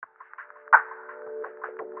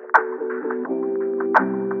Hello,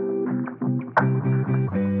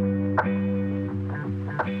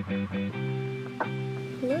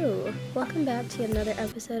 welcome back to another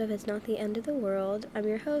episode of It's Not the End of the World. I'm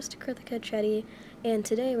your host, Krithika Chetty, and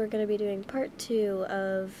today we're going to be doing part 2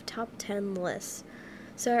 of top 10 lists.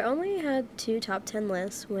 So I only had 2 top 10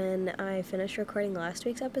 lists when I finished recording last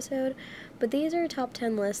week's episode, but these are top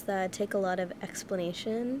 10 lists that take a lot of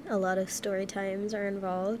explanation, a lot of story times are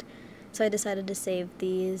involved, so I decided to save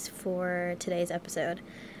these for today's episode.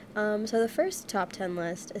 So the first top 10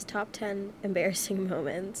 list is top 10 embarrassing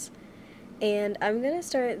moments. And I'm going to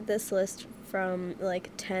start this list from,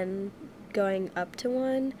 10 going up to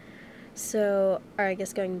 1. So, or I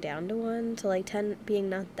guess going down to 1. So, 10 being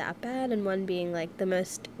not that bad and 1 being,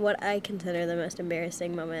 what I consider the most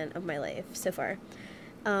embarrassing moment of my life so far.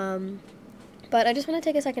 But I just want to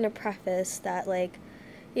take a second to preface that,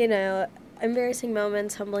 embarrassing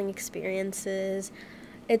moments, humbling experiences,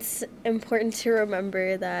 it's important to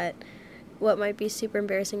remember that what might be super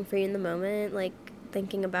embarrassing for you in the moment,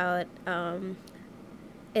 thinking about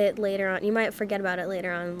it later on, you might forget about it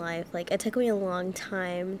later on in life. It took me a long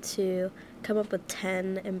time to come up with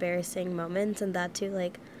 10 embarrassing moments, and that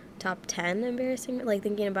too, top 10 embarrassing,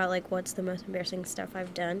 thinking about, what's the most embarrassing stuff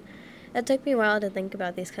I've done. It took me a while to think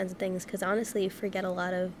about these kinds of things, because honestly, you forget a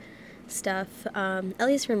lot of stuff, at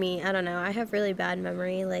least for me. I don't know, I have really bad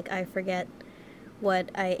memory, I forget what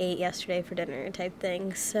I ate yesterday for dinner type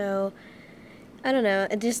thing, so I don't know,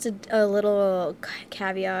 just a little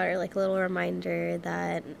caveat or, a little reminder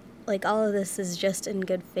that, all of this is just in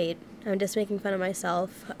good faith. I'm just making fun of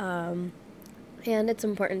myself, and it's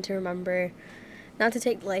important to remember not to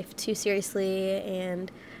take life too seriously,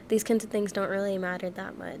 and these kinds of things don't really matter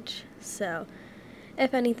that much. So,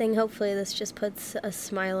 if anything, hopefully this just puts a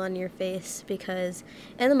smile on your face, because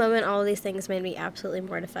in the moment, all of these things made me absolutely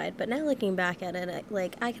mortified, but now looking back at it,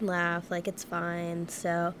 I can laugh, it's fine,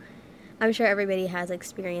 so I'm sure everybody has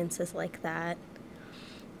experiences like that.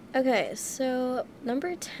 Okay, so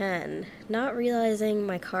number 10, not realizing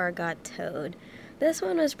my car got towed. This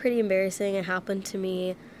one was pretty embarrassing. It happened to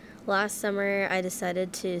me last summer. I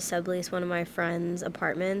decided to sublease one of my friend's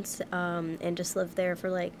apartments and just live there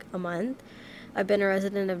for a month. I've been a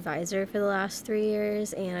resident advisor for the last 3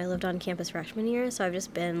 years, and I lived on campus freshman year, so I've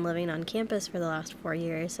just been living on campus for the last 4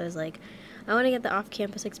 years. So I was I want to get the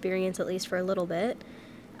off-campus experience at least for a little bit.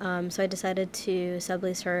 So I decided to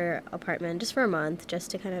sublease her apartment just for a month, just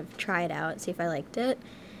to kind of try it out, see if I liked it.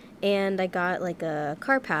 And I got a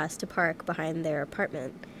car pass to park behind their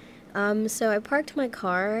apartment. So I parked my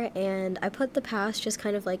car, and I put the pass just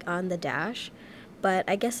kind of on the dash, but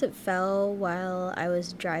I guess it fell while I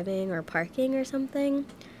was driving or parking or something.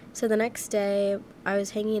 So the next day, I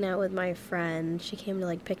was hanging out with my friend. She came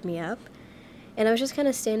to pick me up. And I was just kind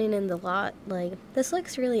of standing in the lot, this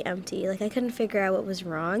looks really empty. I couldn't figure out what was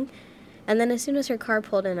wrong. And then as soon as her car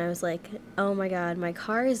pulled in, I was oh my god, my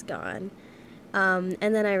car is gone. And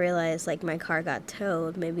then I realized, my car got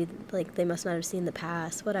towed. Maybe, they must not have seen the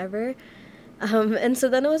pass, whatever. And so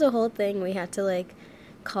then it was a whole thing. We had to,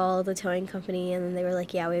 call the towing company, and then they were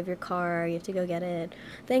yeah, we have your car, you have to go get it.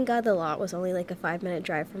 Thank God the lot was only, a 5-minute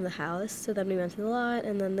drive from the house. So then we went to the lot,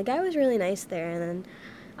 and then the guy was really nice there, and then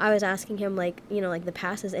I was asking him, the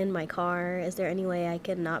pass is in my car. Is there any way I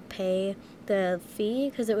could not pay the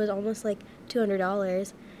fee? Because it was almost, $200.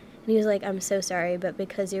 And he was I'm so sorry, but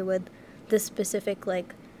because you're with this specific,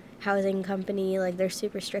 housing company, they're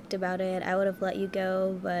super strict about it. I would have let you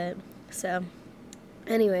go, but, so,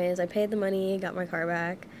 anyways, I paid the money, got my car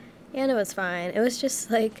back, and it was fine. It was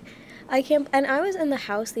just, I can't, and I was in the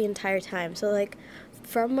house the entire time, so,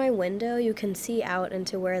 from my window, you can see out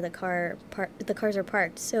into where the cars are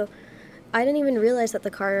parked. So I didn't even realize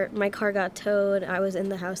that my car got towed. I was in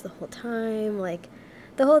the house the whole time.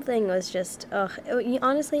 The whole thing was just,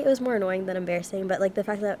 honestly, it was more annoying than embarrassing. But the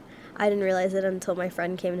fact that I didn't realize it until my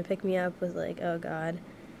friend came to pick me up was oh god.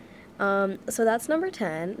 So that's number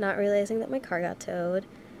 10, not realizing that my car got towed.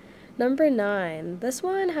 Number 9, this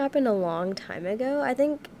one happened a long time ago. I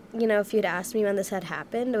think, if you'd asked me when this had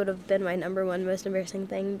happened, it would have been my number 1 most embarrassing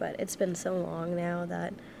thing, but it's been so long now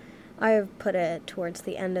that I have put it towards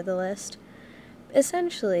the end of the list.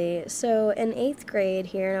 Essentially, so in 8th grade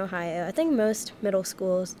here in Ohio, I think most middle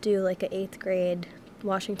schools do a 8th grade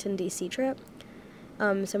Washington, D.C. trip.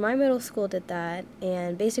 So my middle school did that,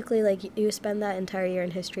 and basically, you spend that entire year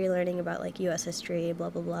in history learning about, U.S. history, blah,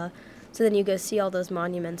 blah, blah. So then you go see all those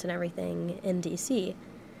monuments and everything in D.C.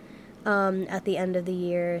 At the end of the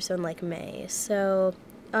year, so in May. So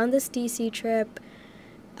on this DC trip,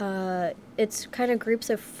 it's kind of groups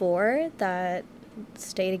of 4 that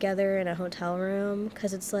stay together in a hotel room,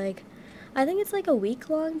 because it's I think it's like a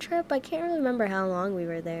week-long trip. I can't really remember how long we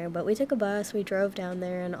were there, but we took a bus, we drove down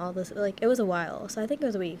there, and all this, like, it was a while, so I think it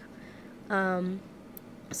was a week. Um,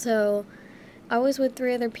 so I was with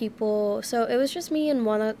three other people, so it was just me and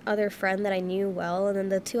one other friend that I knew well, and then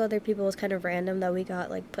the two other people was kind of random that we got,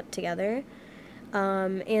 like, put together.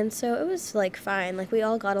 And so it was, like, fine. Like, we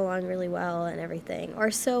all got along really well and everything,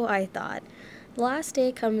 or so I thought. The last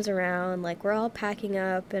day comes around, like, we're all packing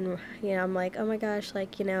up, and, I'm like, oh my gosh,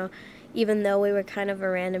 like, even though we were kind of a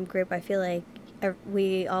random group, I feel like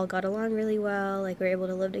we all got along really well, like, we were able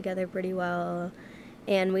to live together pretty well,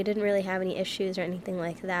 and we didn't really have any issues or anything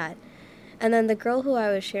like that. And then the girl who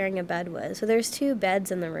I was sharing a bed with, so there's two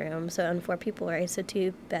beds in the room, so and four people, right? So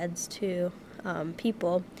two beds, two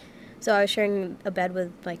people. So I was sharing a bed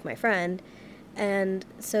with, like, my friend, and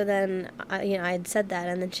so then, I had said that,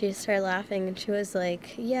 and then she started laughing, and she was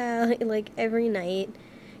like, yeah, like, every night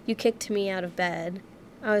you kicked me out of bed.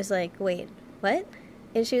 I was like, wait, what?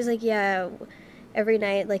 And she was like, yeah, every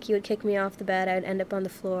night, like, you would kick me off the bed, I would end up on the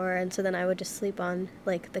floor, and so then I would just sleep on,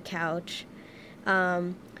 like, the couch.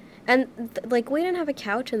 Um, like, we didn't have a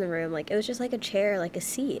couch in the room, like, it was just, like, a chair, like, a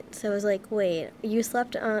seat. So I was like, wait, you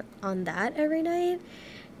slept on that every night?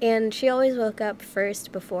 And she always woke up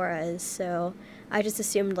first before us, so I just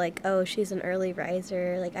assumed, like, oh, she's an early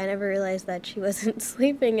riser. Like, I never realized that she wasn't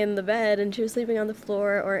sleeping in the bed and she was sleeping on the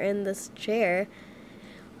floor or in this chair.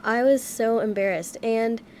 I was so embarrassed.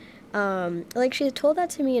 And, like, she told that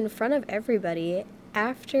to me in front of everybody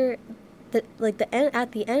after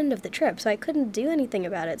at the end of the trip, so I couldn't do anything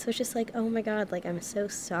about it. So it's just like, oh my god, like, I'm so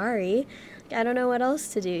sorry. I don't know what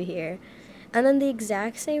else to do here. And then the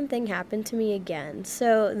exact same thing happened to me again.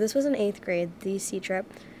 So this was an 8th grade DC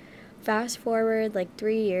trip. Fast forward like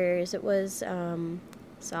 3 years. It was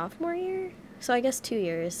sophomore year? So I guess 2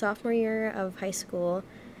 years. Sophomore year of high school.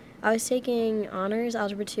 I was taking honors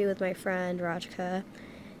algebra 2 with my friend Rajka.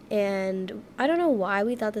 And I don't know why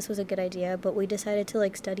we thought this was a good idea, but we decided to,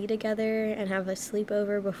 like, study together and have a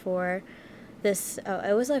sleepover before this.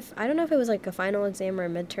 It was I don't know if it was like a final exam or a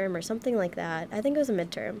midterm or something like that. I think it was a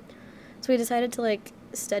midterm. So we decided to, like,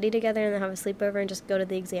 study together and then have a sleepover and just go to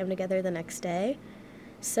the exam together the next day.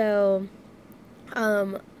 So,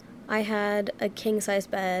 I had a king-size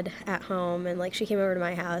bed at home, and, like, she came over to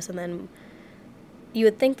my house, and then you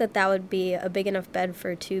would think that that would be a big enough bed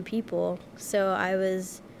for two people. So I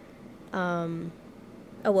was,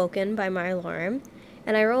 awoken by my alarm,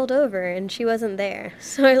 and I rolled over, and she wasn't there.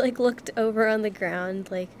 So I, like, looked over on the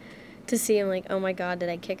ground, like, to see, I'm like, oh my god, did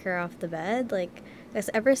I kick her off the bed? Like, because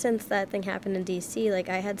ever since that thing happened in DC, like,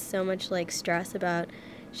 I had so much, like, stress about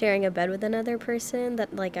sharing a bed with another person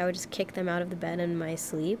that, like, I would just kick them out of the bed in my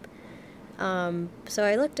sleep. So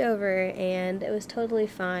I looked over, and it was totally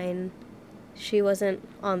fine. She wasn't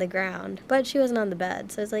on the ground, but she wasn't on the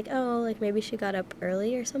bed. So I was like, oh, like, maybe she got up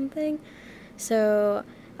early or something. So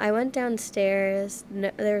I went downstairs.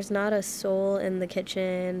 No, there's not a soul in the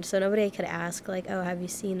kitchen, so nobody could ask, like, oh, have you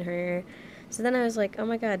seen her? So then I was like, oh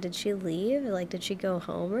my god, did she leave? Like, did she go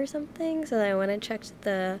home or something? So then I went and checked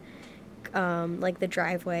the, like, the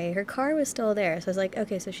driveway. Her car was still there. So I was like,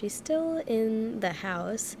 okay, so she's still in the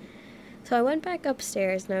house. So I went back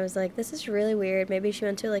upstairs, and I was like, this is really weird. Maybe she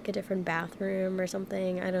went to, like, a different bathroom or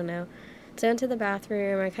something. I don't know. So I went to the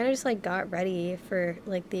bathroom. I kind of just, like, got ready for,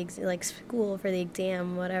 like, school for the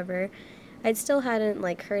exam, whatever. I still hadn't,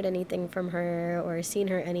 like, heard anything from her or seen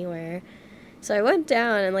her anywhere. So I went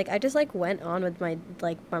down, and, like, I just, like, went on with my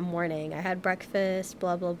morning. I had breakfast,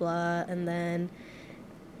 blah, blah, blah, and then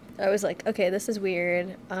I was like, okay, this is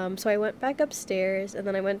weird. So I went back upstairs, and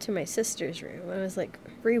then I went to my sister's room. I was like,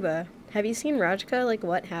 Reba, have you seen Rajka? Like,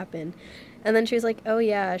 what happened? And then she was like, oh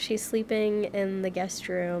yeah, she's sleeping in the guest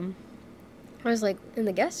room. I was like, in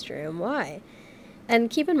the guest room? Why? And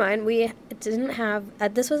keep in mind, we didn't have,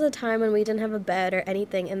 this was a time when we didn't have a bed or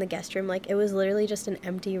anything in the guest room. Like, it was literally just an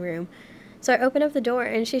empty room. So I opened up the door,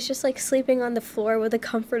 and she's just, like, sleeping on the floor with a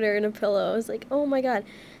comforter and a pillow. I was like, oh my god.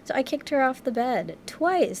 So I kicked her off the bed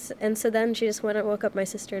twice. And so then she just went and woke up my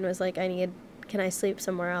sister and was like, can I sleep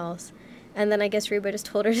somewhere else? And then I guess Reba just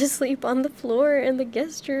told her to sleep on the floor in the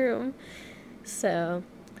guest room. So,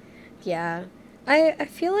 yeah. I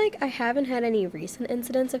feel like I haven't had any recent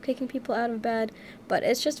incidents of kicking people out of bed, but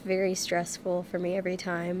it's just very stressful for me every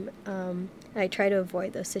time. I try to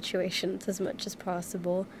avoid those situations as much as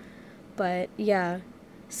possible. But, yeah.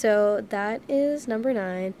 So that is number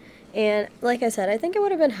 9. And like I said, I think it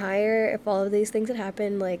would have been higher if all of these things had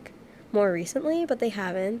happened, like, more recently, but they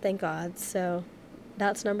haven't, thank God. So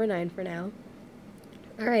that's number 9 for now.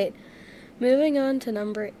 All right, moving on to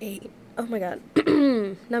number 8. Oh my god.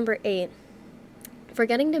 Number 8.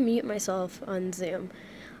 Forgetting to mute myself on Zoom.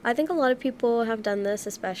 I think a lot of people have done this,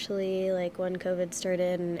 especially like when COVID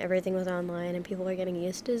started and everything was online and people are getting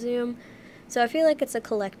used to Zoom. So I feel like it's a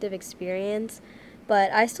collective experience,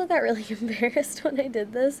 but I still got really embarrassed when I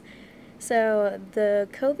did this. So the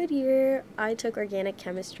COVID year, I took organic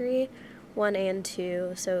chemistry 1 and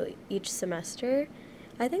 2, so each semester.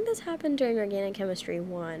 I think this happened during organic chemistry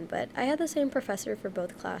 1, but I had the same professor for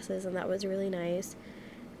both classes, and that was really nice.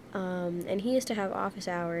 And he used to have office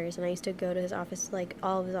hours, and I used to go to his office, like,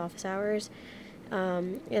 all of his office hours.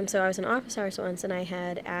 And so I was in office hours once, and I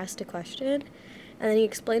had asked a question, and then he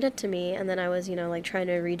explained it to me, and then I was, like, trying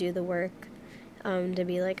to redo the work, to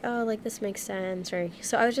be like, oh, like, this makes sense, or,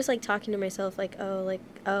 so I was just, like, talking to myself, like, oh,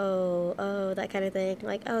 that kind of thing,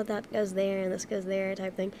 like, oh, that goes there, and this goes there,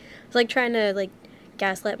 type thing. I was, like, trying to, like,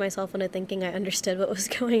 gaslight myself into thinking I understood what was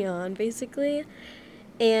going on, basically.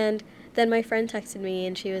 And then my friend texted me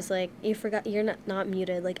and she was like, you forgot, you're not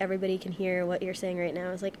muted, like everybody can hear what you're saying right now.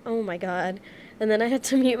 I was like, oh my god. And then I had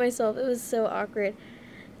to mute myself. It was so awkward.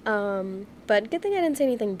 But good thing I didn't say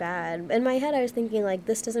anything bad. In my head I was thinking like,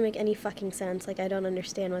 this doesn't make any fucking sense, like I don't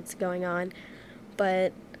understand what's going on.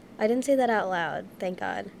 But I didn't say that out loud, thank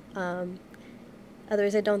god.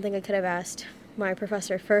 Otherwise I don't think I could have asked my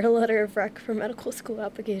professor for a letter of rec for medical school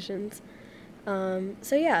applications.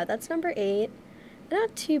 So yeah, that's number 8.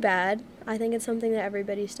 Not too bad. I think it's something that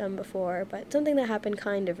everybody's done before, but something that happened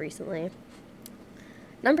kind of recently.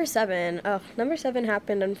 Number 7. Oh, number 7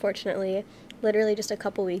 happened, unfortunately, literally just a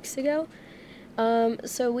couple weeks ago.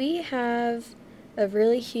 So we have a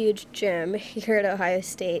really huge gym here at Ohio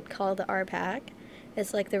State called the RPAC.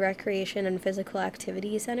 It's like the Recreation and Physical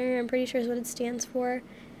Activity Center, I'm pretty sure is what it stands for.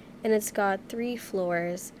 And it's got 3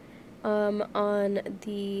 floors. On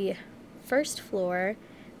the first floor,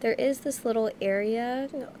 there is this little area.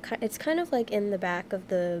 It's kind of like in the back of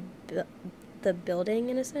the building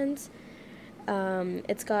in a sense.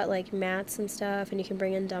 It's got like mats and stuff, and you can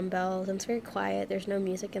bring in dumbbells. And it's very quiet. There's no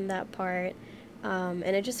music in that part, and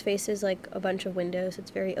it just faces like a bunch of windows.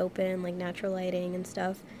 It's very open, like natural lighting and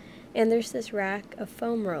stuff. And there's this rack of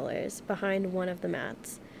foam rollers behind one of the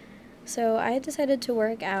mats. So I decided to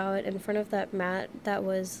work out in front of that mat that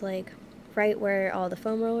was like right where all the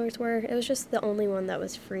foam rollers were. It was just the only one that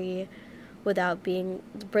was free without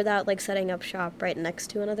like setting up shop right next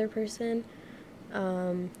to another person.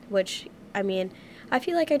 Which, I mean, I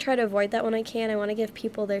feel like I try to avoid that when I can. I want to give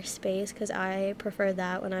people their space because I prefer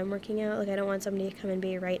that when I'm working out. Like, I don't want somebody to come and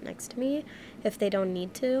be right next to me if they don't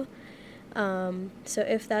need to. So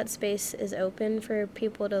if that space is open for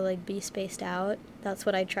people to like be spaced out, that's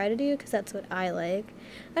what I try to do because that's what I like.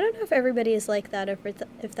 I don't know if everybody is like that,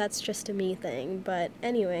 if that's just a me thing, but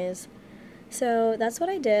anyways. So that's what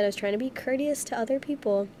I did. I was trying to be courteous to other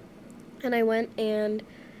people, and I went and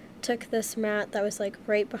took this mat that was like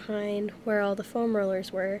right behind where all the foam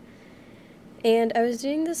rollers were. And I was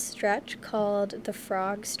doing this stretch called the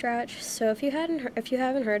frog stretch. So if you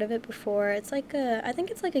haven't heard of it before, it's like I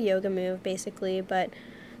think it's like a yoga move basically, but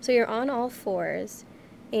so you're on all fours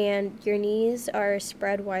and your knees are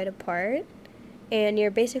spread wide apart and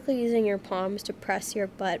you're basically using your palms to press your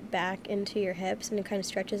butt back into your hips, and it kind of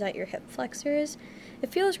stretches out your hip flexors.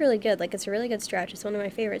 It feels really good. Like, it's a really good stretch. It's one of my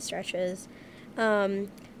favorite stretches.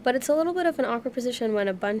 But it's a little bit of an awkward position when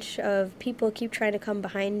a bunch of people keep trying to come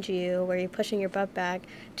behind you where you're pushing your butt back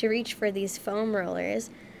to reach for these foam rollers.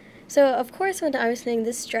 So, of course, when I was doing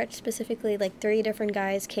this stretch specifically, like 3 different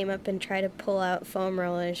guys came up and tried to pull out foam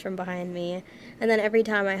rollers from behind me. And then every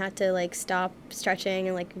time I had to, like, stop stretching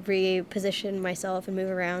and, like, reposition myself and move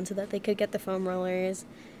around so that they could get the foam rollers.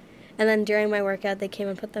 And then during my workout, they came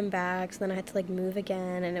and put them back, so then I had to, like, move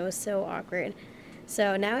again, and it was so awkward.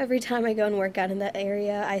 So now every time I go and work out in that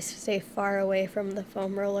area, I stay far away from the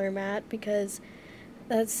foam roller mat because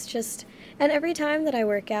that's just... And every time that I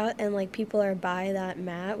work out and, like, people are by that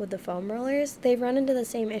mat with the foam rollers, they run into the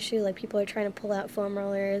same issue. Like, people are trying to pull out foam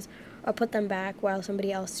rollers or put them back while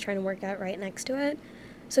somebody else is trying to work out right next to it.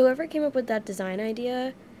 So whoever came up with that design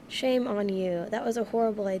idea, shame on you. That was a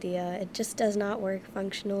horrible idea. It just does not work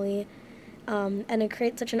functionally. And it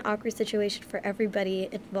creates such an awkward situation for everybody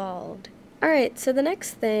involved. Alright, so the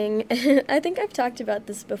next thing, I think I've talked about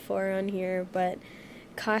this before on here, but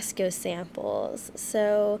Costco samples.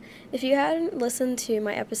 So if you hadn't listened to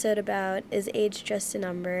my episode about Is Age Just a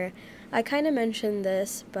Number, I kind of mentioned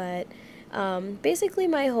this, but basically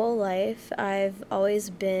my whole life I've always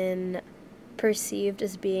been perceived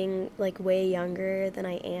as being like way younger than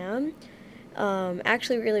I am.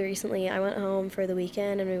 Actually really recently I went home for the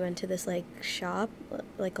weekend and we went to this like shop,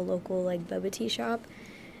 like a local like boba tea shop.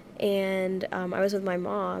 And I was with my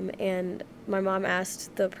mom, and my mom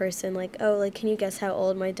asked the person, like, oh, like, can you guess how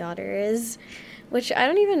old my daughter is? which I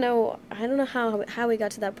don't know how we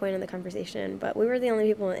got to that point in the conversation, but we were the only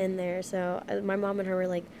people in there, so my mom and her were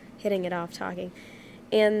like hitting it off, talking.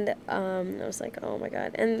 And I was like, oh my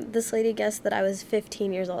god. And this lady guessed that I was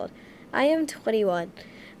 15 years old. I am 21.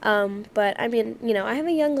 But I mean, I have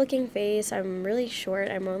a young looking face. I'm really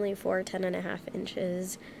short. I'm only 4'10.5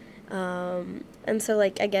 inches. And so,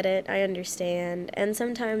 like, I get it. I understand. And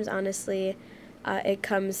sometimes, honestly, it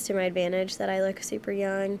comes to my advantage that I look super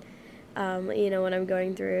young. When I'm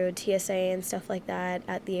going through TSA and stuff like that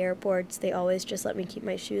at the airports, they always just let me keep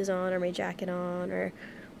my shoes on or my jacket on or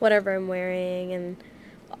whatever I'm wearing and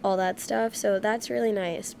all that stuff. So that's really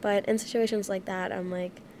nice. But in situations like that, I'm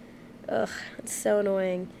like, ugh, it's so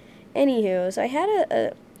annoying. Anywho, so I had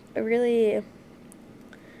a really,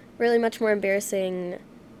 really much more embarrassing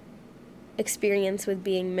experience with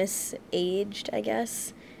being misaged, I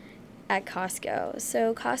guess, at Costco.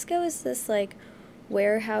 So Costco is this like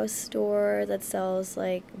warehouse store that sells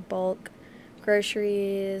like bulk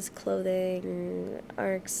groceries, clothing,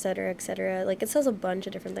 or et cetera, et cetera. Like, it sells a bunch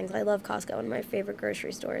of different things. I love Costco, one of my favorite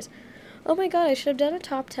grocery stores. Oh my god, I should have done a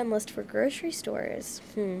top 10 list for grocery stores.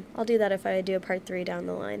 I'll do that if I do a part 3 down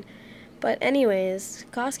the line. But anyways,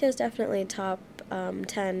 Costco is definitely top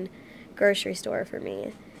 10 grocery store for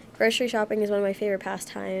me. Grocery shopping is one of my favorite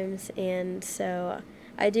pastimes, and so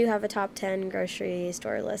I do have a top 10 grocery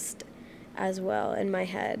store list as well in my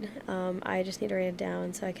head. I just need to write it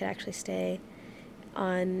down so I could actually stay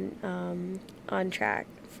on track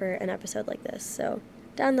for an episode like this. So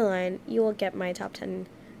down the line, you will get my top 10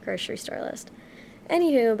 grocery store list.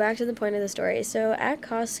 Anywho, back to the point of the story. So at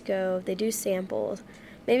Costco, they do samples.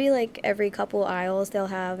 Maybe like every couple aisles, they'll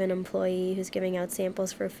have an employee who's giving out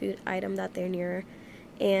samples for a food item that they're near.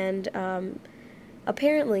 And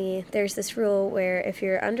apparently, there's this rule where if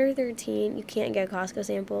you're under 13, you can't get a Costco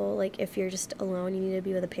sample. Like, if you're just alone, you need to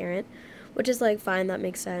be with a parent, which is, like, fine. That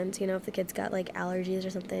makes sense. If the kid's got, like, allergies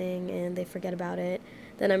or something and they forget about it,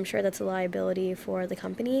 then I'm sure that's a liability for the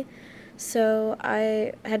company. So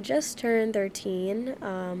I had just turned 13.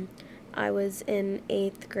 I was in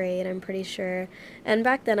 8th grade, I'm pretty sure. And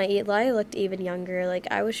back then, I looked even younger. Like,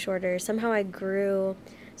 I was shorter. Somehow I grew.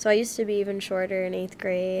 So I used to be even shorter in 8th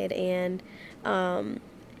grade, and I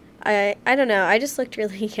don't know, I just looked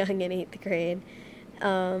really young in 8th grade.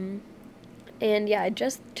 And yeah, I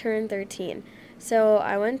just turned 13. So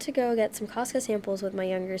I went to go get some Costco samples with my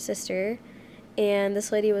younger sister, and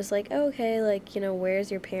this lady was like, oh, okay, like, where's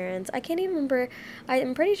your parents? I can't even remember.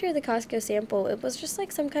 I'm pretty sure the Costco sample, it was just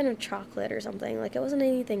like some kind of chocolate or something. Like, it wasn't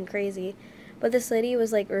anything crazy. But this lady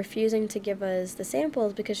was like refusing to give us the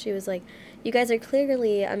samples because she was like, you guys are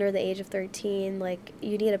clearly under the age of 13. Like,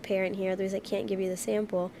 you need a parent here. Otherwise, I can't give you the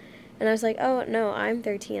sample. And I was like, oh, no, I'm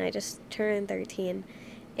 13. I just turned 13.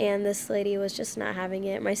 And this lady was just not having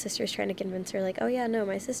it. My sister's trying to convince her, like, oh, yeah, no,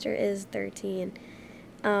 my sister is 13.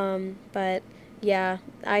 But yeah,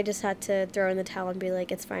 I just had to throw in the towel and be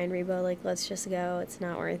like, it's fine, Rebo. Like, let's just go. It's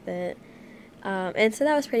not worth it. And so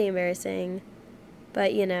that was pretty embarrassing.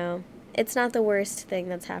 But, it's not the worst thing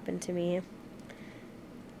that's happened to me.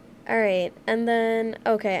 Alright, and then,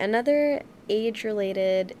 okay, another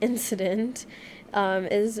age-related incident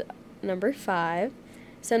is number 5.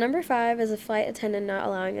 So number 5 is a flight attendant not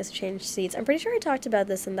allowing us to change seats. I'm pretty sure I talked about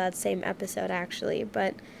this in that same episode, actually,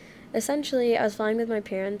 but essentially, I was flying with my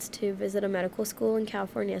parents to visit a medical school in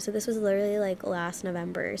California. So this was literally, like, last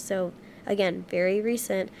November. So, again, very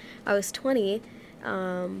recent. I was 20,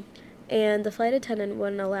 and the flight attendant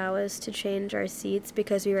wouldn't allow us to change our seats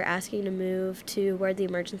because we were asking to move to where the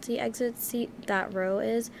emergency exit seat, that row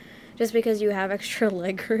is, just because you have extra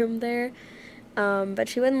leg room there. But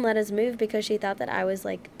she wouldn't let us move because she thought that I was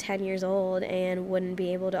like 10 years old and wouldn't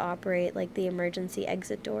be able to operate like the emergency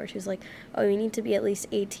exit door. She was like, oh, you need to be at least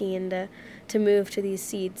 18 to move to these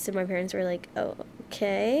seats. And my parents were like, oh,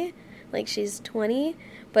 okay. Like, she's 20,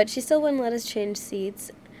 but she still wouldn't let us change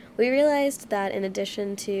seats. We realized that in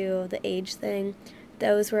addition to the age thing,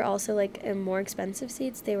 those were also like more expensive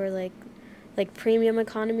seats. They were like premium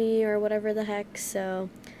economy or whatever the heck. So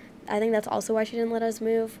I think that's also why she didn't let us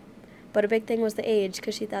move. But a big thing was the age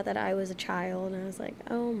because she thought that I was a child. And I was like,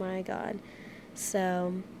 oh my god.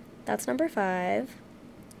 So that's number 5.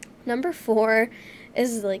 Number 4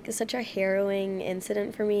 is like such a harrowing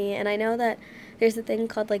incident for me. And I know that there's a thing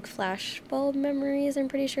called like flashbulb memories, I'm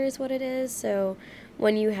pretty sure is what it is. So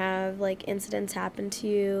when you have like incidents happen to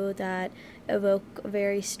you that evoke a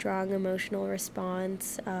very strong emotional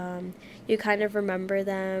response, you kind of remember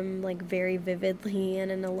them like very vividly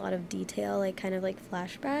and in a lot of detail, like kind of like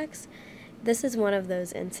flashbacks. This is one of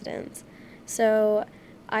those incidents. So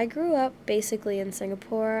I grew up basically in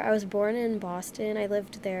Singapore. I was born in Boston. I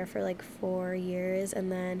lived there for like 4 years, and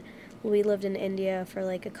then we lived in India for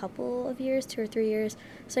like a couple of years, 2 or 3 years.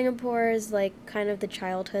 Singapore is like kind of the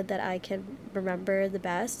childhood that I can remember the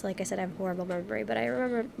best. Like I said, I have horrible memory, but I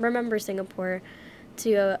remember Singapore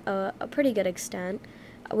to a pretty good extent.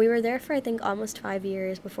 We were there for I think almost 5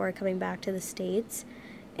 years before coming back to the States,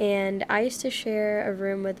 and I used to share a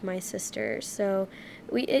room with my sister. So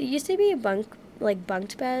it used to be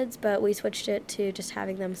bunked beds, but we switched it to just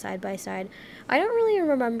having them side by side. I don't really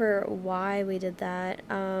remember why we did that.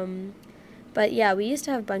 But yeah, we used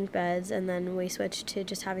to have bunk beds, and then we switched to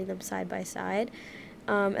just having them side by side.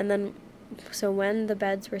 And then, so when the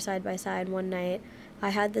beds were side by side one night, I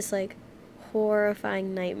had this like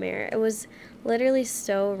horrifying nightmare. It was literally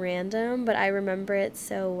so random, but I remember it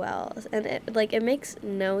so well. And it makes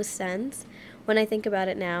no sense when I think about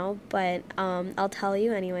it now, but I'll tell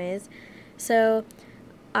you anyways. So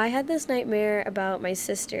I had this nightmare about my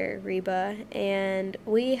sister, Reba, and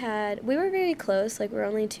we were very close. Like, we're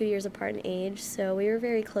only 2 years apart in age, so we were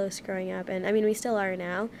very close growing up, and I mean, we still are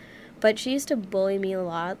now, but she used to bully me a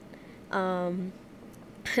lot. Um,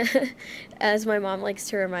 as my mom likes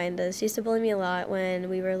to remind us, she used to bully me a lot when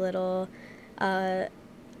we were little. Uh,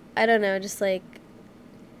 I don't know, just like,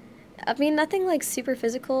 I mean, nothing like super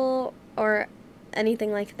physical or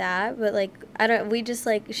anything like that, but like, we just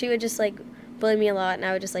like, she would just like bully me a lot, and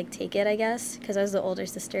I would just like take it, I guess, because I was the older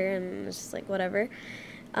sister, and it's just like whatever.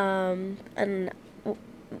 And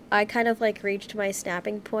I kind of like reached my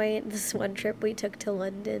snapping point this one trip we took to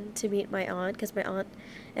London to meet my aunt, because my aunt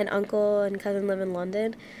and uncle and cousin live in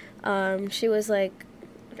London. She was like,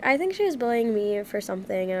 I think she was bullying me for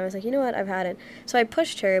something, and I was like, you know what, I've had it. So I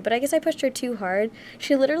pushed her, but I guess I pushed her too hard.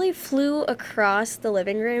 She literally flew across the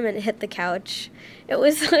living room and hit the couch. It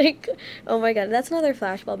was like, oh my god, that's another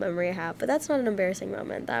flashbulb memory I have, but that's not an embarrassing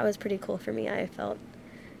moment. That was pretty cool for me. I felt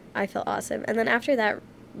awesome. And then after that,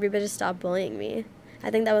 Reba just stopped bullying me. I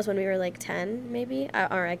think that was when we were like 10, maybe,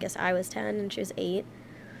 or I guess I was 10 and she was 8.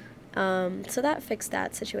 So that fixed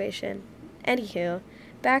that situation. Anywho,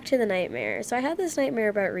 back to the nightmare. So I had this nightmare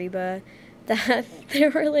about Reba that there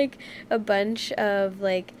were like a bunch of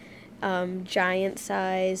like giant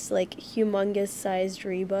sized, like humongous sized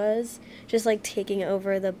Rebas just like taking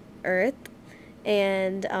over the earth.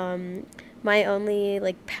 And my only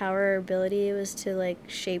like power ability was to like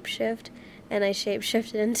shapeshift, and I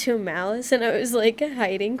shapeshifted into a mouse, and I was like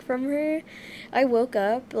hiding from her. I woke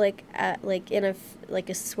up like at like in a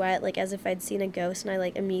sweat, like as if I'd seen a ghost, and I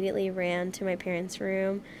like immediately ran to my parents'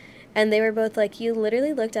 room, and they were both like, "You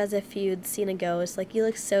literally looked as if you'd seen a ghost. Like, you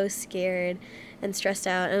look so scared and stressed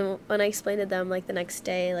out." And when I explained to them like the next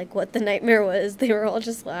day like what the nightmare was, they were all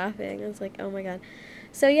just laughing. I was like, "Oh my god."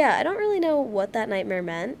 So yeah, I don't really know what that nightmare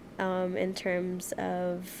meant in terms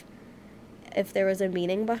of if there was a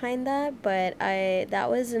meaning behind that, but that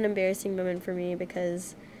was an embarrassing moment for me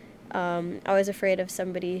because I was afraid of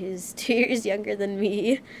somebody who's 2 years younger than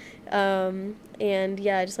me. And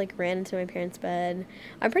yeah, I just like ran into my parents' bed.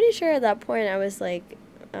 I'm pretty sure at that point I was like,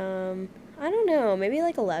 I don't know, maybe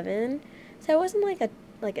like 11. So I wasn't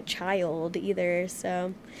like a child either.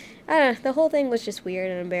 So I don't know. The whole thing was just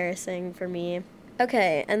weird and embarrassing for me.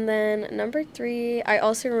 Okay, and then number 3, I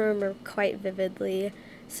also remember quite vividly.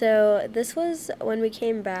 So this was when we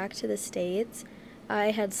came back to the States.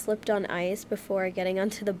 I had slipped on ice before getting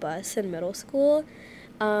onto the bus in middle school.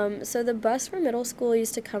 So the bus for middle school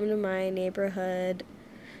used to come to my neighborhood.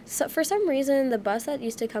 So for some reason, the bus that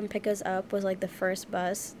used to come pick us up was like the first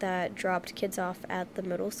bus that dropped kids off at the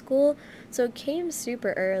middle school. So it came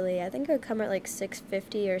super early. I think it would come at like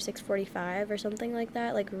 6:50 or 6:45 or something like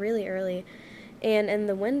that, like really early. And in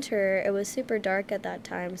the winter, it was super dark at that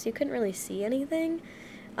time, so you couldn't really see anything.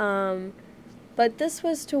 Um, but this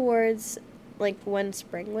was towards like when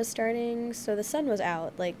spring was starting, so the sun was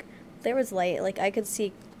out. Like, there was light. Like, I could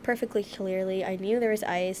see perfectly clearly. I knew there was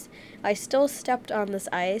ice. I still stepped on this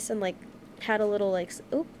ice and like had a little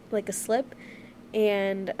like a slip,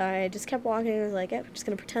 and I just kept walking. I was like, I'm just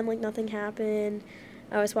gonna pretend like nothing happened.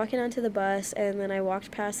 I was walking onto the bus, and then I walked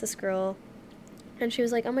past this girl, and she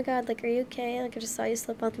was like, "Oh my god, like, are you okay? Like, I just saw you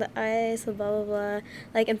slip on the ice, blah, blah, blah."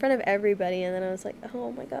 Like, in front of everybody. And then I was like,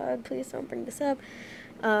 "Oh my god, please don't bring this up."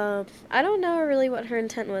 I don't know really what her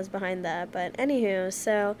intent was behind that. But anywho,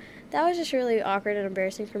 so that was just really awkward and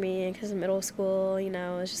embarrassing for me because in middle school, you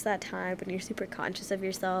know, it was just that time when you're super conscious of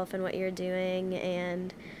yourself and what you're doing.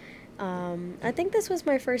 And I think this was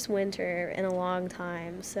my first winter in a long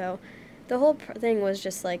time. So the whole thing was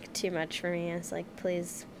just like too much for me. It's like,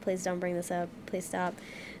 please don't bring this up, please stop.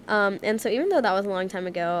 And so even though that was a long time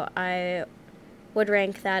ago, I would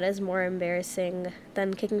rank that as more embarrassing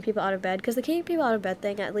than kicking people out of bed. Because the kicking people out of bed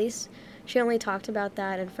thing, at least she only talked about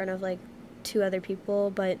that in front of like 2 other people.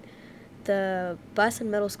 But the bus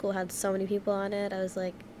in middle school had so many people on it. I was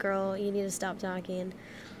like, girl, you need to stop talking.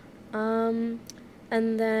 Um,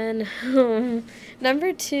 and then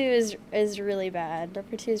number two is really bad.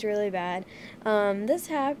 Number two is really bad. This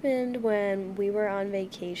happened when we were on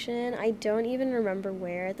vacation. I don't even remember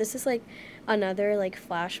where. This is like another like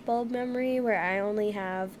flashbulb memory where I only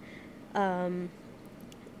have um,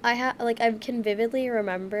 I can vividly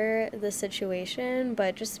remember the situation,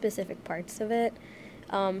 but just specific parts of it.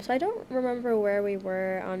 So I don't remember where we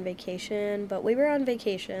were on vacation, but we were on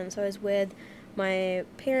vacation. So I was with my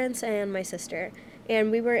parents and my sister, and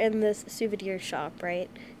we were in this souvenir shop, right?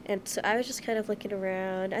 And so I was just kind of looking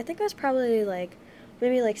around. I think I was probably like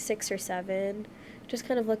maybe like 6 or 7, just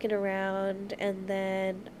kind of looking around, and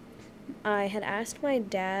then I had asked my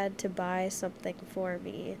dad to buy something for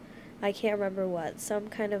me. I can't remember what, some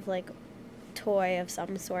kind of like toy of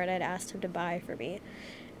some sort I'd asked him to buy for me.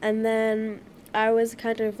 And then I was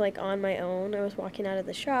kind of like on my own. I was walking out of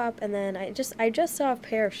the shop, and then I just saw a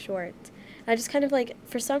pair of shorts. I just kind of like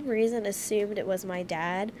for some reason assumed it was my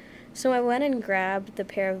dad. So I went and grabbed the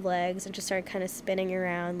pair of legs and just started kind of spinning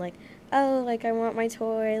around like, "Oh, like I want my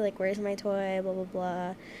toy. Like where's my toy? Blah blah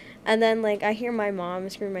blah." And then like I hear my mom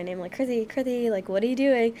scream my name like, "Chrissy, Chrissy, like what are you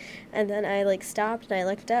doing?" And then I like stopped and I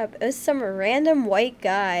looked up. It was some random white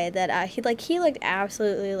guy that he looked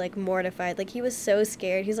absolutely like mortified. Like he was so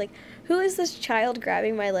scared. He's like, "Who is this child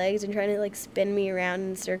grabbing my legs and trying to like spin me around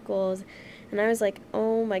in circles?" And I was like,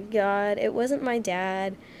 "Oh my god, it wasn't my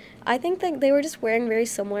dad." I think that they were just wearing very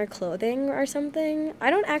similar clothing or something.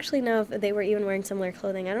 I don't actually know if they were even wearing similar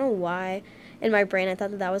clothing. I don't know why in my brain I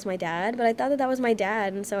thought that that was my dad, but I thought that that was my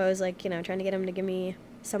dad, and so I was like, trying to get him to give me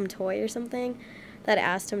some toy or something that I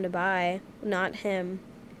asked him to buy, not him.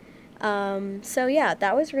 So yeah,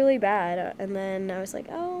 that was really bad. And then I was like,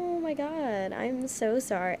 oh my god, I'm so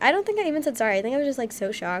sorry. I don't think I even said sorry. I think I was just like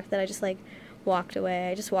so shocked that I just like walked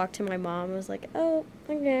away. I just walked to my mom and was like, oh,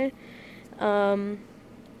 okay. Um,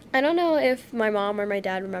 I don't know if my mom or my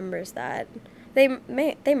dad remembers that. They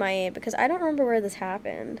might, because I don't remember where this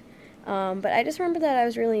happened. But I just remember that I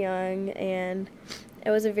was really young, and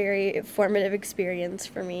it was a very formative experience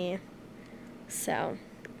for me. So,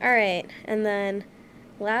 alright, and then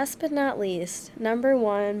last but not least, number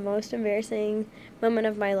one most embarrassing moment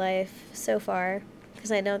of my life so far,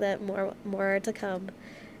 because I know that more to come,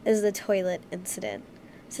 is the toilet incident.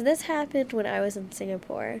 So this happened when I was in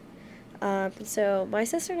Singapore. So my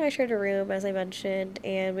sister and I shared a room, as I mentioned,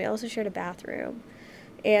 and we also shared a bathroom.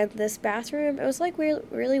 And this bathroom, it was like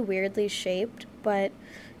really weirdly shaped, but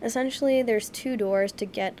essentially there's 2 doors to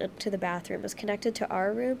get to the bathroom. It was connected to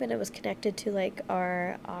our room, and it was connected to like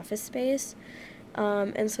our office space.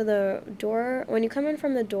 And so the door, when you come in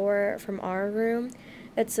from the door from our room,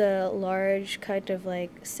 it's a large kind of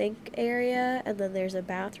like sink area, and then there's a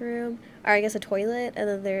bathroom, or I guess a toilet, and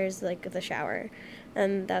then there's like the shower.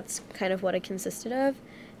 And that's kind of what it consisted of.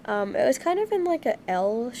 It was kind of in like a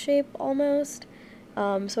L shape almost.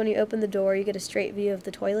 So when you open the door, you get a straight view of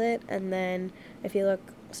the toilet, and then if you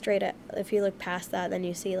look past that, then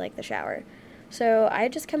you see like the shower. So I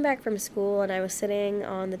had just come back from school, and I was sitting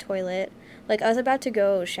on the toilet, like I was about to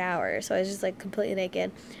go shower, so I was just like completely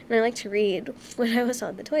naked, and I like to read when I was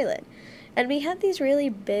on the toilet. And we had these really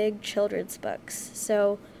big children's books.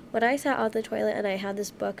 So when I sat on the toilet and I had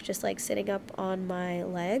this book just like sitting up on my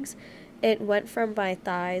legs, it went from my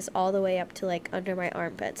thighs all the way up to like under my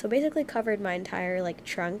armpit. So basically covered my entire like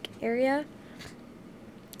trunk area.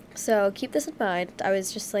 So keep this in mind. I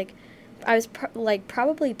was like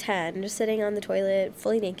probably 10, just sitting on the toilet,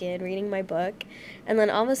 fully naked, reading my book. And then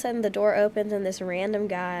all of a sudden the door opens, and this random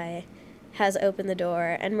guy has opened the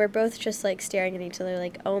door. And we're both just like staring at each other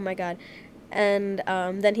like, oh my god. And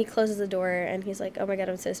then he closes the door, and he's like, oh my god,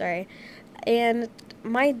 I'm so sorry. And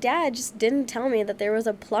my dad just didn't tell me that there was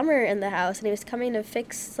a plumber in the house, and he was coming to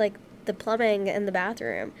fix like the plumbing in the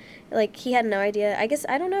bathroom. Like he had no idea. I guess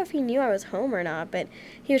I don't know if he knew I was home or not, but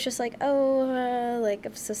he was just like, "Oh, like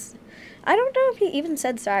I'm just." I don't know if he even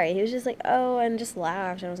said sorry. He was just like, "Oh," and just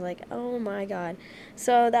laughed. And I was like, "Oh my god."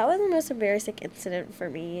 So that was the most embarrassing incident for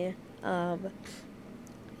me.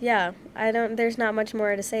 Yeah, I don't. There's not much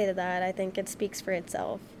more to say to that. I think it speaks for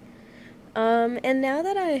itself. And now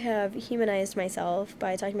that I have humanized myself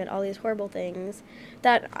by talking about all these horrible things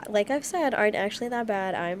that, like I've said, aren't actually that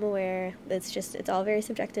bad, I'm aware. It's all very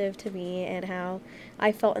subjective to me and how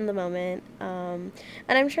I felt in the moment. And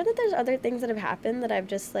I'm sure that there's other things that have happened that I've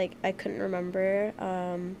just, like, I couldn't remember,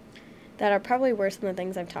 that are probably worse than the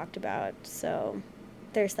things I've talked about. So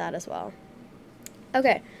there's that as well.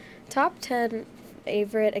 Okay, top 10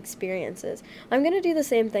 favorite experiences. I'm going to do the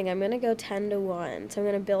same thing. I'm going to go 10 to 1. So I'm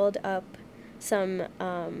going to build up some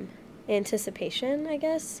anticipation, I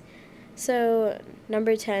guess. So,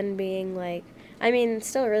 number 10 being like, I mean,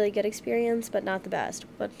 still a really good experience, but not the best.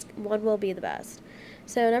 What will be the best?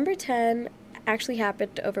 So, number 10 actually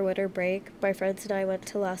happened over winter break. My friends and I went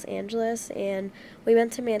to Los Angeles and we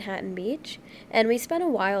went to Manhattan Beach. And we spent a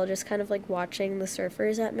while just kind of like watching the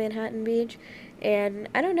surfers at Manhattan Beach. And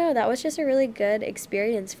I don't know, that was just a really good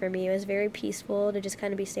experience for me. It was very peaceful to just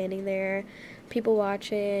kind of be standing there, people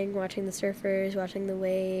watching the surfers, watching the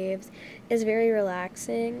waves. Is very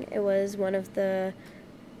relaxing. It was one of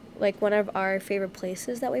our favorite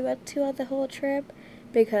places that we went to on the whole trip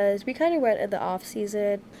because we kind of went in the off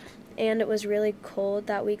season and it was really cold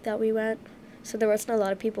that week that we went. So there wasn't a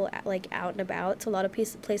lot of people like out and about. So a lot of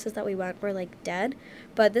places that we went were like dead,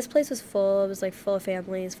 but this place was full. It was like full of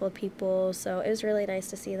families, full of people. So it was really nice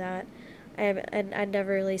to see that. I'd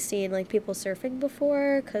never really seen like people surfing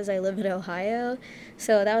before because I live in Ohio,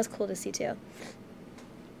 so that was cool to see too.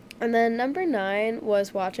 And then number 9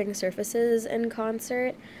 was watching Surfaces in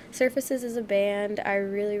concert. Surfaces is a band. I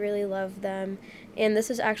really, really love them. And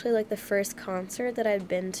this is actually like the first concert that I'd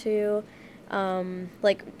been to,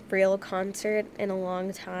 like real concert in a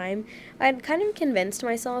long time. I'd kind of convinced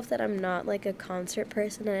myself that I'm not like a concert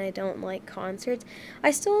person and I don't like concerts.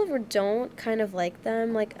 I still don't kind of like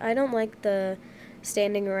them. Like, I don't like the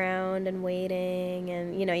standing around and waiting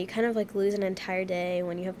and you kind of like lose an entire day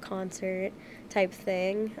when you have concert type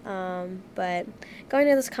thing. But going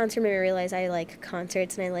to this concert made me realize I like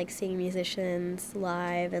concerts and I like seeing musicians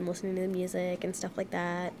live and listening to the music and stuff like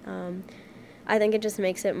that. I think it just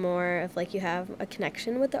makes it more of like you have a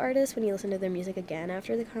connection with the artist when you listen to their music again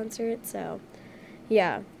after the concert. So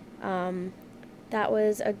yeah, that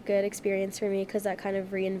was a good experience for me because that kind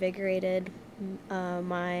of reinvigorated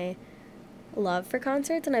my love for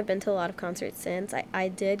concerts, and I've been to a lot of concerts since. I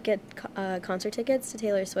did get concert tickets to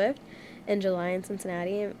Taylor Swift in July in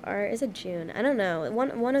Cincinnati, or is it June? I don't know.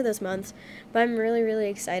 One of those months, but I'm really, really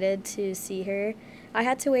excited to see her. I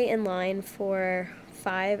had to wait in line for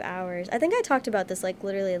 5 hours. I think I talked about this like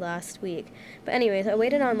literally last week. But anyways, I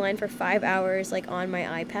waited online for 5 hours like on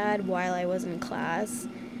my iPad while I was in class.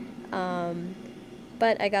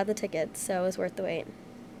 But I got the tickets, so it was worth the wait.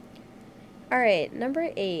 All right,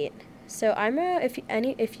 number 8. So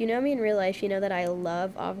if you know me in real life, you know that I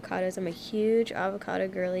love avocados. I'm a huge avocado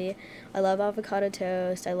girly. I love avocado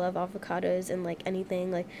toast. I love avocados and like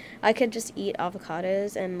anything. Like I could just eat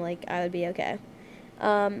avocados and like I would be okay.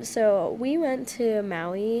 So we went to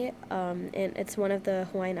Maui, and it's one of the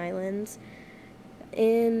Hawaiian Islands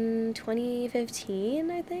in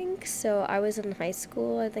 2015, I think. So I was in high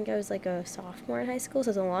school. I think I was like a sophomore in high school, so it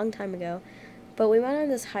was a long time ago. But we went on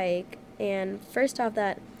this hike, and first off,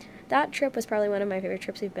 that trip was probably one of my favorite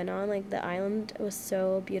trips we've been on. Like the island was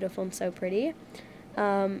so beautiful and so pretty.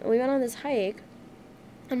 We went on this hike,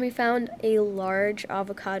 and we found a large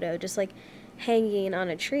avocado just like hanging on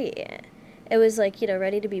a tree. It was like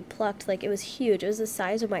ready to be plucked. Like it was huge. It was the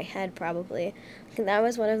size of my head probably. And that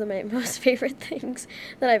was one of my most favorite things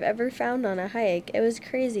that I've ever found on a hike. It was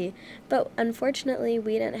crazy. But unfortunately,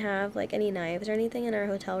 we didn't have like any knives or anything in our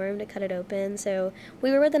hotel room to cut it open. So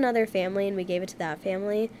we were with another family and we gave it to that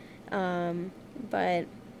family. But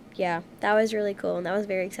yeah, that was really cool and that was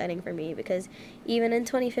very exciting for me because even in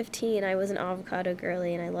 2015 I was an avocado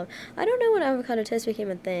girly and I don't know when avocado toast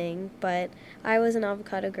became a thing, but I was an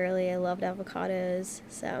avocado girly. I loved avocados.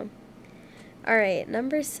 So alright,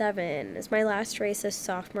 number 7 is my last race of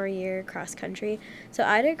sophomore year cross country. So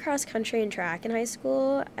I did cross country and track in high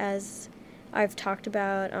school, as I've talked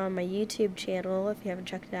about on my YouTube channel. If you haven't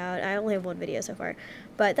checked it out, I only have one video so far,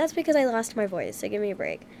 but that's because I lost my voice, so give me a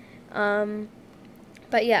break.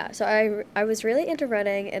 But yeah, so I was really into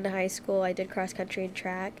running in high school. I did cross country and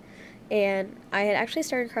track, and I had actually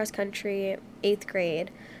started cross country 8th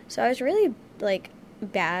grade. So I was really like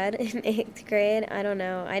bad in 8th grade. I don't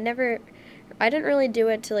know. I didn't really do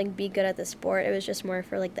it to like be good at the sport. It was just more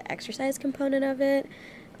for like the exercise component of it.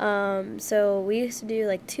 So we used to do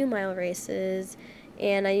like 2-mile races,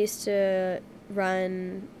 and I used to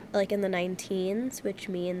run like in the 19s, which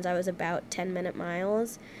means I was about 10-minute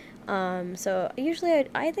miles. So usually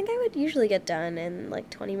I think I would usually get done in like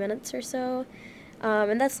 20 minutes or so.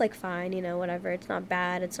 And that's like fine, whatever. It's not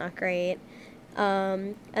bad, it's not great.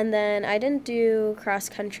 And then I didn't do cross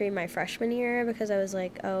country my freshman year because I was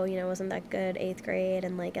like, oh, wasn't that good 8th grade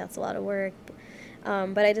and like that's a lot of work.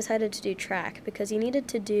 But I decided to do track because you needed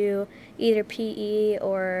to do either PE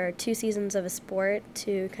or 2 seasons of a sport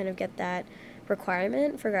to kind of get that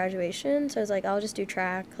requirement for graduation. So I was like, I'll just do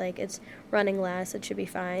track. Like, it's running less. It should be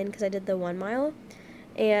fine because I did the 1 mile.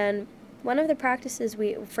 And one of the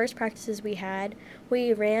first practices we had,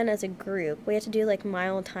 we ran as a group. We had to do like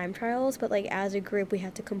mile time trials, but like as a group, we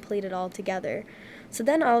had to complete it all together. So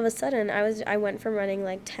then all of a sudden, I went from running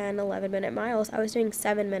like 10, 11-minute miles. I was doing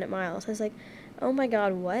 7-minute miles. I was like, oh my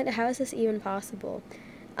God, what? How is this even possible?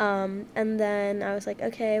 And then I was like,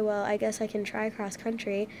 okay, well, I guess I can try cross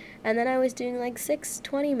country. And then I was doing like 6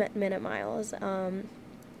 20-minute miles.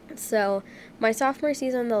 So my sophomore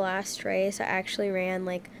season, the last race, I actually ran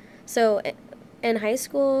like, so in high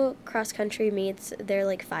school, cross country meets, they're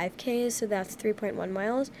like 5Ks, so that's 3.1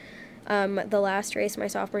 miles. The last race my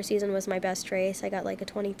sophomore season was my best race. I got like a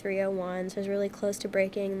 23:01, so I was really close to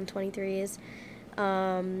breaking the 23s.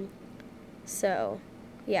 So,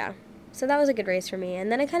 yeah. So that was a good race for me.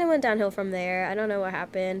 And then it kind of went downhill from there. I don't know what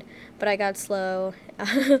happened, but I got slow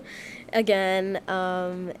again.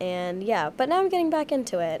 And yeah, but now I'm getting back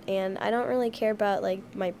into it. And I don't really care about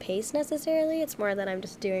like my pace necessarily. It's more that I'm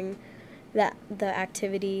just doing the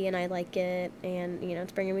activity and I like it, and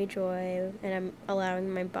it's bringing me joy, and I'm allowing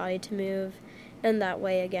my body to move in that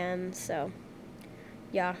way again. So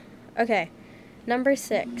yeah. Okay. Number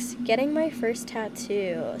 6, getting my first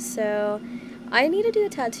tattoo. So I need to do a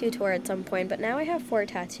tattoo tour at some point, but now I have 4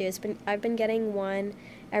 tattoos. I've been getting one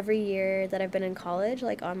every year that I've been in college,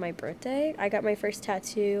 like on my birthday. I got my first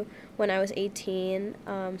tattoo when I was 18,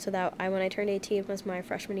 so that when I turned 18 was my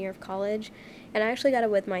freshman year of college, and I actually got it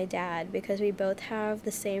with my dad because we both have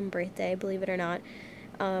the same birthday, believe it or not.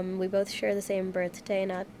 We both share the same birthday,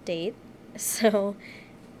 not date, so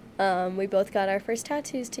we both got our first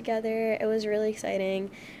tattoos together. It was really exciting.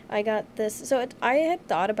 I got this. So I had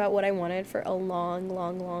thought about what I wanted for a long,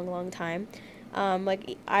 long, long, long time.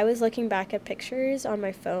 Like, I was looking back at pictures on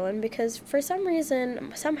my phone because for some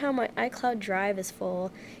reason, somehow my iCloud Drive is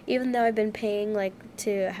full, even though I've been paying, like,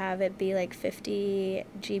 to have it be, like, 50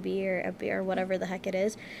 GB or MB or whatever the heck it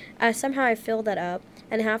is. Somehow I filled that up,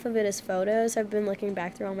 and half of it is photos. I've been looking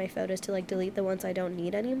back through all my photos to, like, delete the ones I don't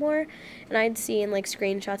need anymore, and I'd seen, like,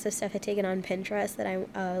 screenshots of stuff I'd taken on Pinterest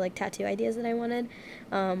that like, tattoo ideas that I wanted,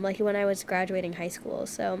 like, when I was graduating high school,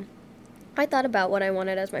 so I thought about what I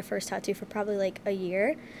wanted as my first tattoo for probably like a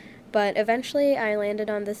year, but eventually I landed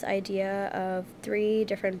on this idea of 3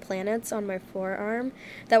 different planets on my forearm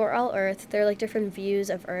that were all Earth. They're like different views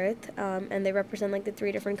of Earth, and they represent like the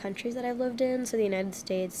 3 different countries that I've lived in, so the United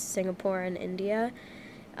States, Singapore, and India.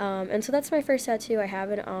 And so that's my first tattoo. I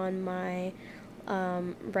have it on my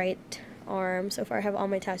right arm. So far I have all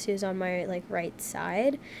my tattoos on my like right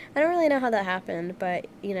side. I don't really know how that happened, but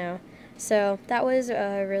so that was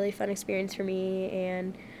a really fun experience for me,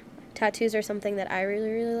 and tattoos are something that I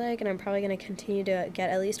really, really like, and I'm probably going to continue to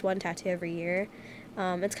get at least 1 tattoo every year.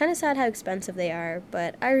 It's kind of sad how expensive they are,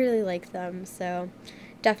 but I really like them, so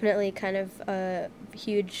definitely kind of a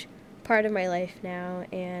huge part of my life now,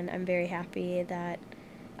 and I'm very happy that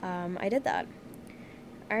I did that.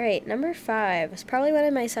 All right, number 5 is probably one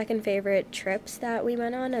of my second favorite trips that we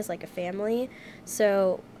went on as like a family.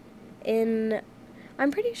 So I'm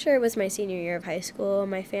pretty sure it was my senior year of high school.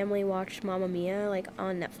 My family watched Mamma Mia, like,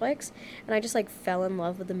 on Netflix, and I just, like, fell in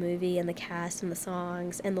love with the movie and the cast and the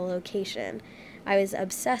songs and the location. I was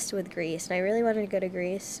obsessed with Greece, and I really wanted to go to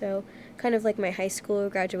Greece, so kind of, like, my high school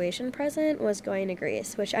graduation present was going to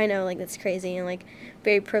Greece, which I know, like, that's crazy and, like,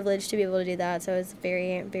 very privileged to be able to do that, so I was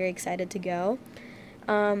very, very excited to go.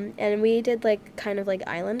 And we did, like, kind of, like,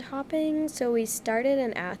 island hopping, so we started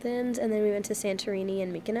in Athens, and then we went to Santorini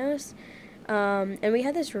and Mykonos. And we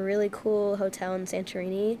had this really cool hotel in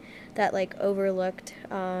Santorini that, like, overlooked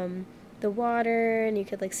the water, and you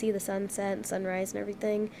could, like, see the sunset and sunrise and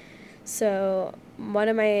everything. So one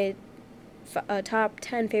of my top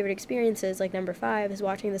 10 favorite experiences, like number 5, is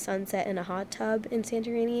watching the sunset in a hot tub in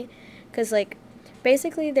Santorini, because, like,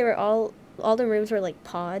 basically they were all the rooms were, like,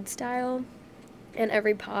 pod style, and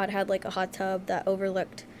every pod had, like, a hot tub that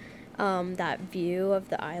overlooked that view of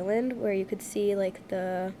the island where you could see, like,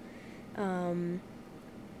 the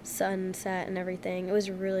sunset and everything. It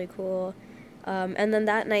was really cool. And then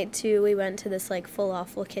that night too, we went to this like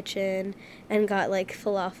falafel kitchen and got like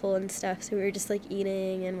falafel and stuff. So we were just like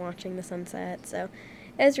eating and watching the sunset. So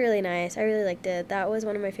it was really nice. I really liked it. That was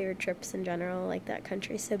one of my favorite trips in general. Like, that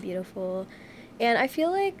country's so beautiful. And I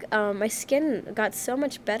feel like my skin got so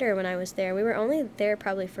much better when I was there. We were only there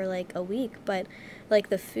probably for like a week, but like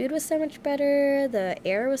the food was so much better, the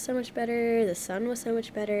air was so much better, the sun was so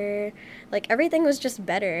much better. Like, everything was just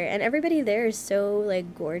better, and everybody there is so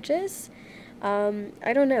like gorgeous.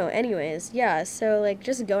 I don't know. Anyways, yeah, so like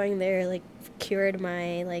just going there like cured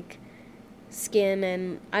my like skin,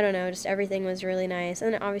 and I don't know, just everything was really nice.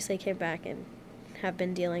 And then obviously came back and have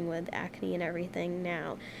been dealing with acne and everything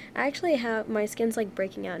now. I actually have, my skin's like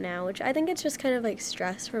breaking out now, which I think it's just kind of like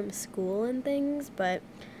stress from school and things, but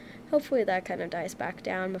hopefully that kind of dies back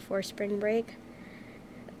down before spring break.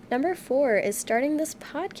 Number 4 is starting this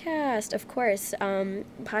podcast. Of course,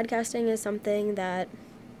 podcasting is something that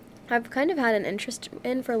I've kind of had an interest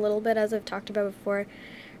in for a little bit, as I've talked about before.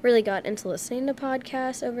 Really got into listening to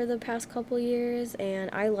podcasts over the past couple years, and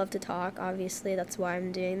I love to talk. Obviously, that's why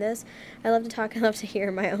I'm doing this. I love to talk. I love to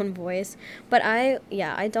hear my own voice. But I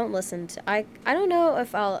don't listen to. I don't know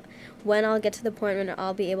if when I'll get to the point when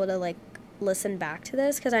I'll be able to like listen back to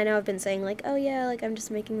this, because I know I've been saying like, oh yeah, like I'm just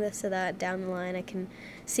making this so that down the line I can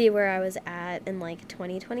see where I was at in like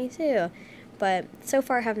 2022. But so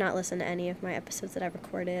far I have not listened to any of my episodes that I've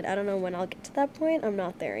recorded. I don't know when I'll get to that point. I'm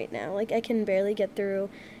not there right now. Like, I can barely get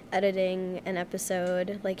through editing an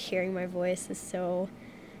episode. Like, hearing my voice is so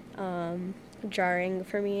jarring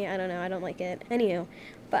for me. I don't know. I don't like it. Anywho,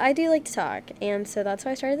 but I do like to talk, and so that's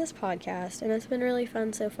why I started this podcast, and it's been really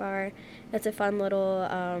fun so far. It's a fun little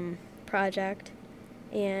project,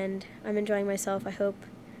 and I'm enjoying myself. I hope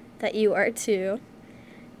that you are too.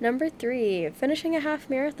 Number 3, finishing a half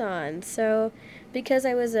marathon. So, because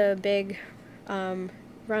I was a big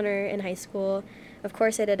runner in high school, of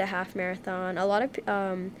course I did a half marathon. A lot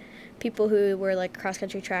of people who were like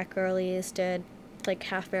cross-country track girlies did like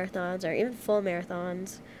half marathons or even full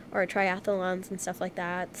marathons or triathlons and stuff like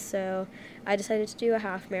that. So, I decided to do a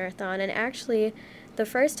half marathon. And actually, the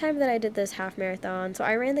first time that I did this half marathon, so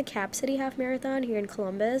I ran the Cap City half marathon here in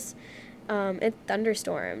Columbus. It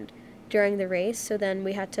thunderstormed during the race, so then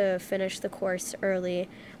we had to finish the course early.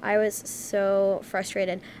 I was so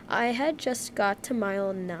frustrated. I had just got to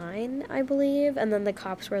mile 9, I believe, and then the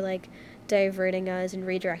cops were like diverting us and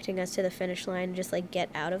redirecting us to the finish line and just like get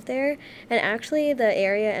out of there. And actually the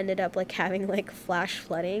area ended up like having like flash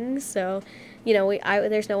flooding, so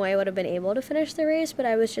there's no way I would have been able to finish the race, but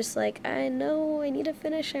I was just like, I know I need to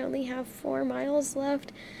finish. I only have 4 miles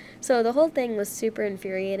left. So the whole thing was super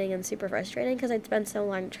infuriating and super frustrating because I'd spent so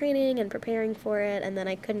long training and preparing for it, and then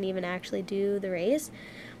I couldn't even actually do the race.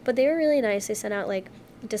 But they were really nice. They sent out like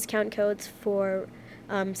discount codes for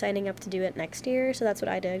signing up to do it next year. So that's what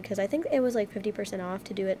I did, because I think it was like 50% off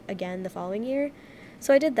to do it again the following year.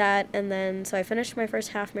 So I did that, and then so I finished my first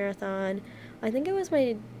half marathon. I think it was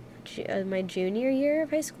my junior year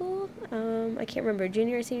of high school. I can't remember,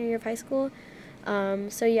 junior or senior year of high school.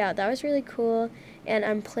 So yeah, that was really cool, and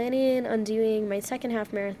I'm planning on doing my second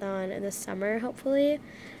half marathon this summer, hopefully,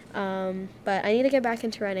 but I need to get back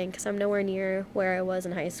into running because I'm nowhere near where I was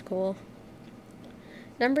in high school.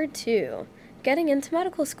 Number 2, getting into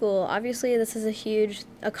medical school. Obviously, this is a huge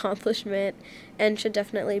accomplishment and should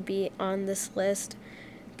definitely be on this list.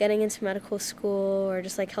 Getting into medical school or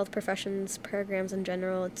just like health professions programs in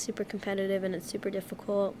general, it's super competitive and it's super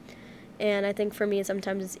difficult. And I think for me,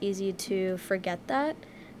 sometimes it's easy to forget that.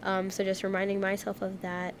 So just reminding myself of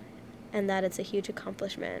that, and that it's a huge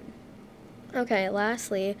accomplishment. Okay,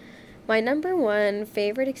 lastly, my number 1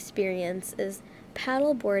 favorite experience is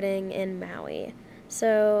paddle boarding in Maui.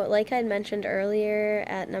 So, like I mentioned earlier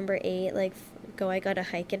at number 8, I got a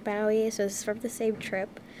hike at Maui. So this is from the same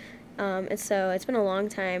trip. It's been a long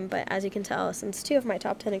time, but as you can tell, since 2 of my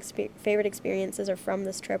top 10 favorite experiences are from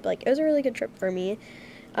this trip, like, it was a really good trip for me.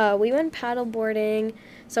 We went paddle boarding,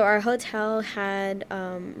 so our hotel had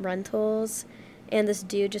rentals, and this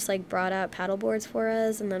dude just like brought out paddle boards for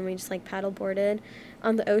us, and then we just like paddle boarded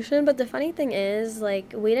on the ocean. But the funny thing is,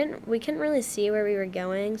 like, we couldn't really see where we were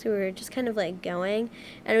going, so we were just kind of like going,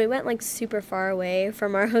 and we went like super far away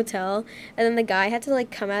from our hotel, and then the guy had to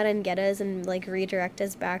like come out and get us and like redirect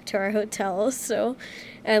us back to our hotel. So,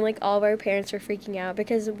 and like all of our parents were freaking out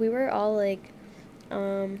because we were all like,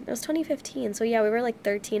 it was 2015, so yeah, we were like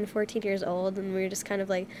 13, 14 years old, and we were just kind of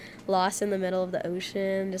like lost in the middle of the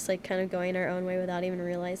ocean, just like kind of going our own way without even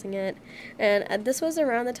realizing it. And this was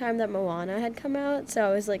around the time that Moana had come out, so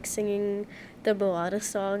I was like singing the Moana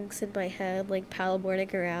songs in my head, like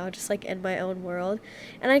paddleboarding around, just like in my own world.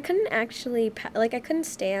 And I couldn't actually, I couldn't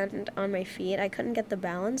stand on my feet, I couldn't get the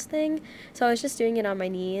balance thing, so I was just doing it on my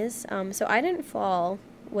knees. So I didn't fall,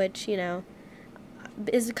 which,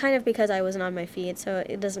 is kind of because I wasn't on my feet, so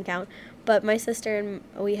it doesn't count. But my sister and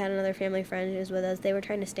we had another family friend who was with us. They were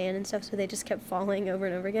trying to stand and stuff, so they just kept falling over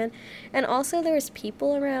and over again. And also there was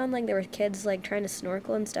people around, like there were kids like trying to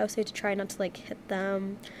snorkel and stuff, so you had to try not to like hit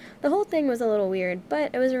them. The whole thing was a little weird,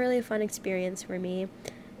 but it was a really fun experience for me.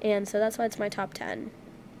 And so that's why it's my top 10.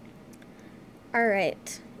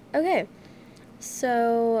 Alright. Okay.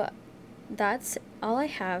 So that's all I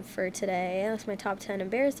have for today. That's my top 10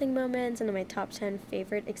 embarrassing moments and my top 10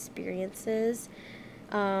 favorite experiences.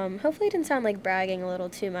 Hopefully it didn't sound like bragging a little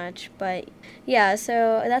too much, but yeah,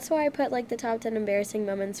 so that's why I put like the top 10 embarrassing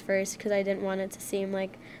moments first, because I didn't want it to seem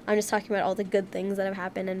like I'm just talking about all the good things that have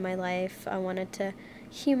happened in my life. I wanted to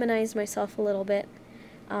humanize myself a little bit.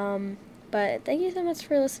 But thank you so much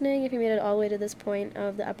for listening. If you made it all the way to this point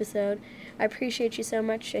of the episode, I appreciate you so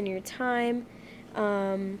much and your time.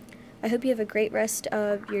 I hope you have a great rest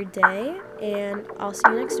of your day, and I'll see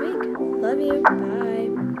you next week. Love you. Bye.